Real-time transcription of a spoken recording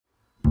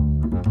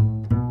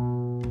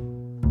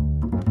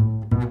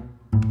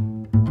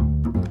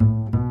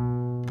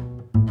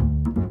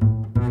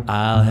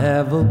I'll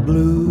have a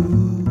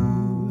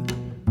blue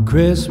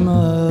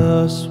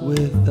Christmas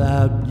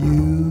without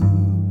you.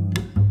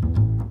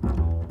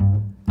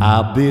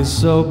 I'll be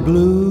so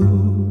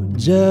blue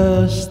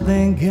just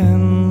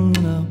thinking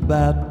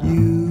about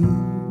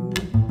you.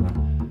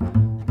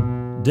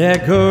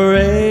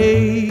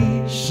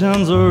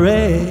 Decorations are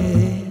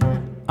red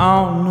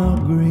on a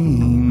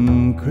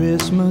green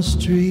Christmas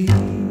tree.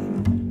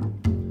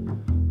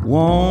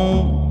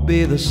 Won't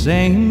be the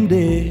same,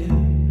 dear,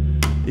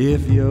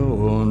 if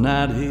you're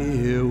not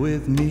here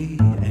with me.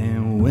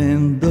 And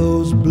when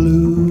those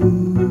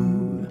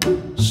blue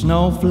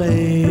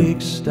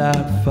snowflakes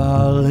start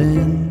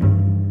falling,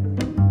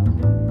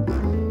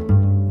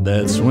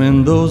 that's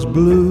when those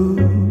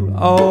blue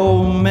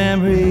old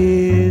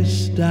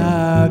memories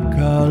start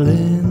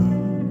calling.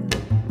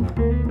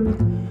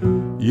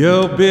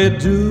 You'll be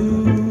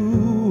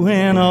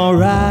doing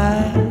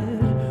alright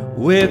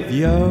with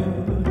your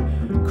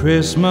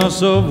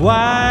Christmas of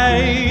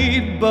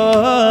white,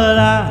 but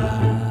I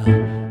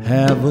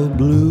have a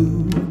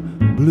blue,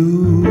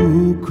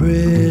 blue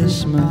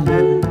Christmas.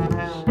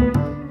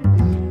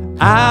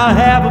 I'll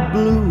have a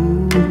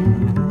blue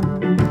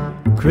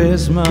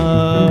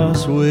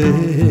Christmas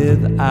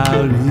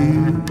without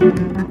you.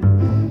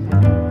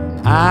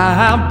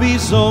 I'll be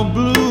so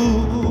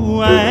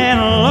blue and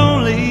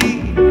lonely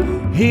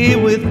here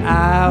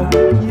without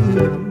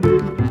you.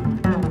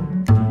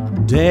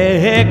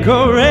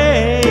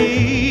 Decorations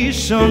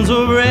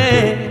of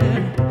red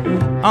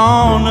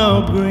on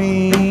a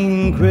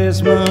green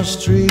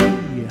Christmas tree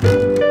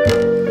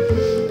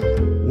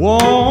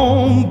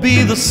won't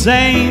be the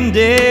same,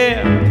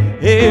 dear,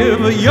 if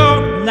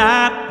you're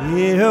not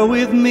here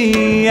with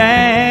me.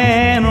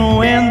 And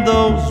when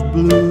those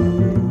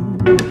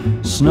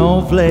blue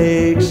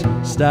snowflakes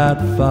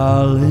start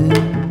falling,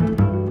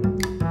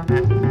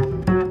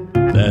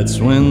 that's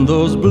when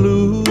those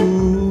blue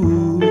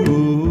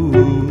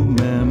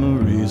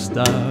memories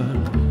start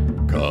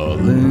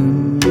calling.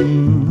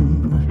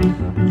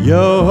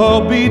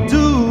 You'll be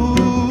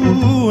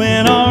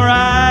doing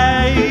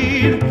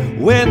alright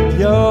with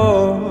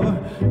your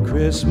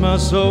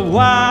Christmas of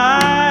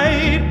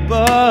white,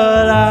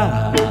 but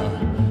I'll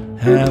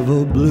have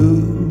a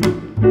blue,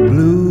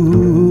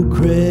 blue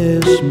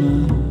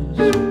Christmas.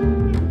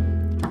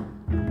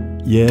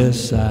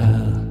 Yes,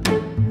 I'll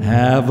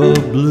have a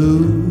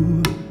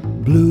blue,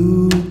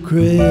 blue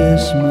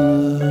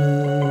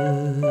Christmas.